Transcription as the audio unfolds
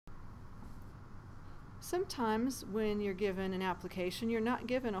Sometimes when you're given an application, you're not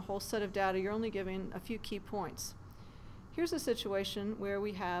given a whole set of data, you're only given a few key points. Here's a situation where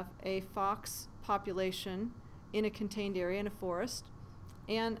we have a fox population in a contained area in a forest,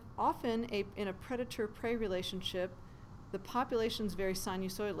 and often in a predator-prey relationship, the populations vary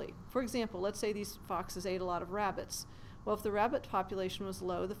sinusoidally. For example, let's say these foxes ate a lot of rabbits. Well, if the rabbit population was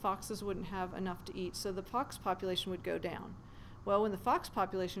low, the foxes wouldn't have enough to eat, so the fox population would go down. Well, when the fox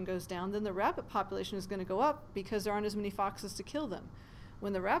population goes down, then the rabbit population is going to go up because there aren't as many foxes to kill them.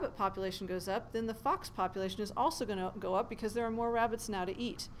 When the rabbit population goes up, then the fox population is also going to go up because there are more rabbits now to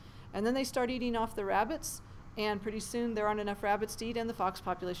eat. And then they start eating off the rabbits, and pretty soon there aren't enough rabbits to eat, and the fox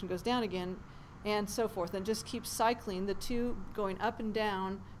population goes down again, and so forth, and just keeps cycling, the two going up and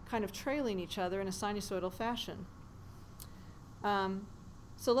down, kind of trailing each other in a sinusoidal fashion.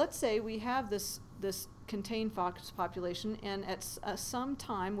 So let's say we have this contained fox population, and at some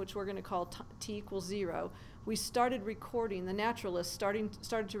time, which we're going to call t equals 0, we started recording, the naturalists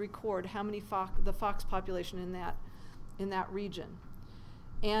started to record how many the fox population in that region.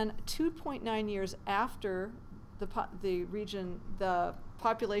 And 2.9 years after the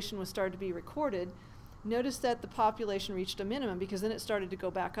population was started to be recorded, notice that the population reached a minimum, because then it started to go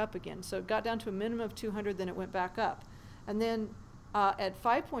back up again. So it got down to a minimum of 200, then it went back up. And then at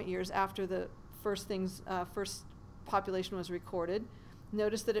 5 years after the first population was recorded,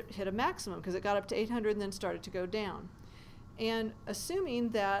 notice that it hit a maximum because it got up to 800 and then started to go down. And assuming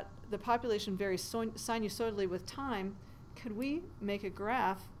that the population varies sinusoidally with time, could we make a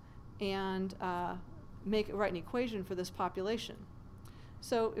graph and write an equation for this population?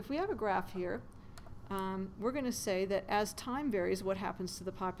 So if we have a graph here, we're going to say that as time varies, what happens to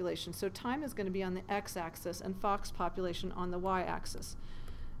the population? So time is going to be on the x-axis and fox population on the y-axis.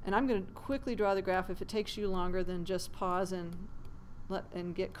 And I'm going to quickly draw the graph. If it takes you longer, then just pause and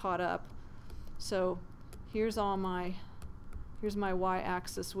get caught up. So here's my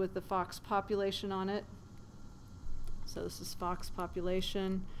y-axis with the fox population on it. So this is fox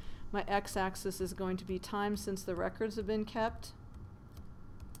population. My x-axis is going to be time since the records have been kept.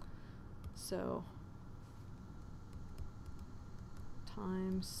 So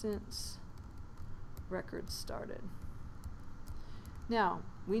time since records started. Now,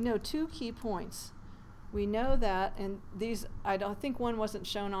 we know two key points. We know that, and these, I don't think one wasn't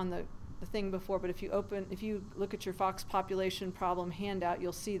shown on the thing before, but if you look at your fox population problem handout,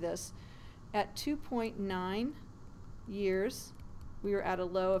 you'll see this. At 2.9 years, we were at a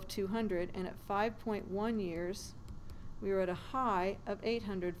low of 200, and at 5.1 years, we were at a high of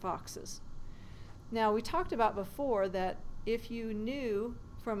 800 foxes. Now, we talked about before that if you knew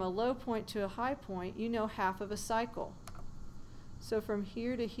from a low point to a high point, you know half of a cycle. So from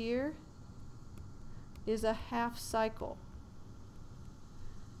here to here is a half cycle.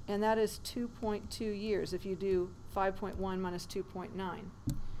 And that is 2.2 years if you do 5.1 minus 2.9.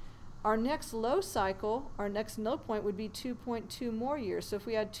 Our next low cycle, our next low point would be 2.2 more years. So if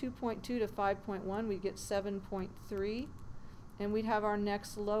we add 2.2 to 5.1, we'd get 7.3. And we'd have our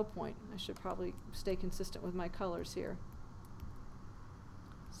next low point. I should probably stay consistent with my colors here.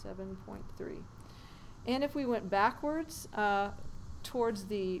 7.3. And if we went backwards towards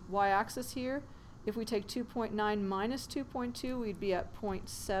the y-axis here, if we take 2.9 minus 2.2, we'd be at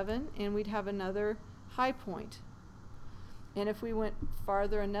 0.7, and we'd have another high point. And if we went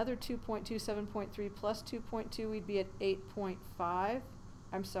farther, another 2.2, 7.3 plus 2.2, we'd be at 8.5.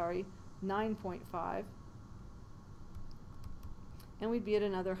 I'm sorry, 9.5. And we'd be at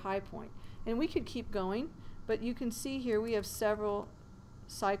another high point. And we could keep going, but you can see here we have several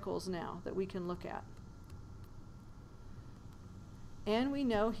cycles now that we can look at. And we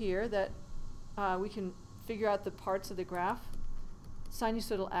know here that we can figure out the parts of the graph.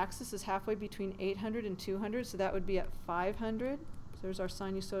 Sinusoidal axis is halfway between 800 and 200, so that would be at 500. So there's our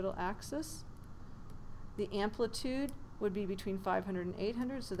sinusoidal axis. The amplitude would be between 500 and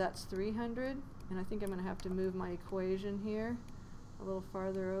 800, so that's 300. And I think I'm going to have to move my equation here a little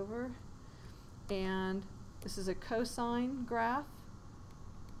farther over. And this is a cosine graph.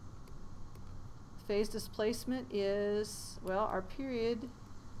 Phase displacement is, well, our period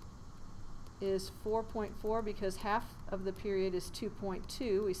is 4.4 because half of the period is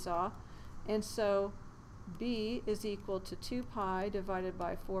 2.2, we saw. And so B is equal to 2 pi divided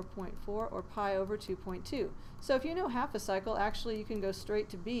by 4.4, or pi over 2.2. So if you know half a cycle, actually you can go straight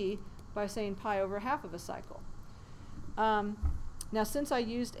to B by saying pi over half of a cycle. Now, since I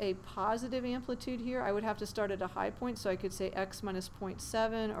used a positive amplitude here, I would have to start at a high point, so I could say x minus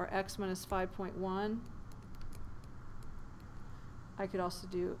 0.7 or x minus 5.1. I could also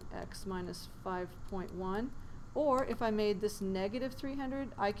do x minus 5.1. Or if I made this negative 300,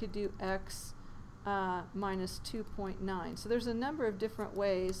 I could do x minus 2.9. So there's a number of different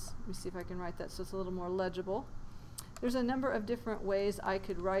ways. Let me see if I can write that so it's a little more legible. There's a number of different ways I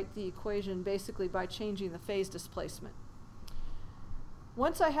could write the equation basically by changing the phase displacement.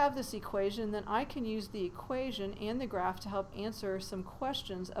 Once I have this equation, then I can use the equation and the graph to help answer some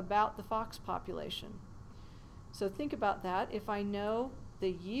questions about the fox population. So think about that. If I know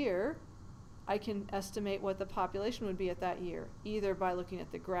the year, I can estimate what the population would be at that year, either by looking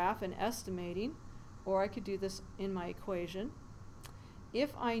at the graph and estimating, or I could do this in my equation.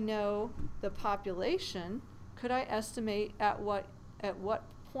 If I know the population, could I estimate at what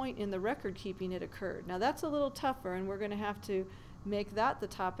point in the record keeping it occurred? Now that's a little tougher, and we're going to have to make that the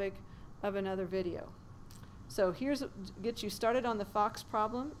topic of another video. So get you started on the fox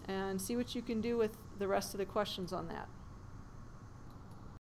problem and see what you can do with the rest of the questions on that.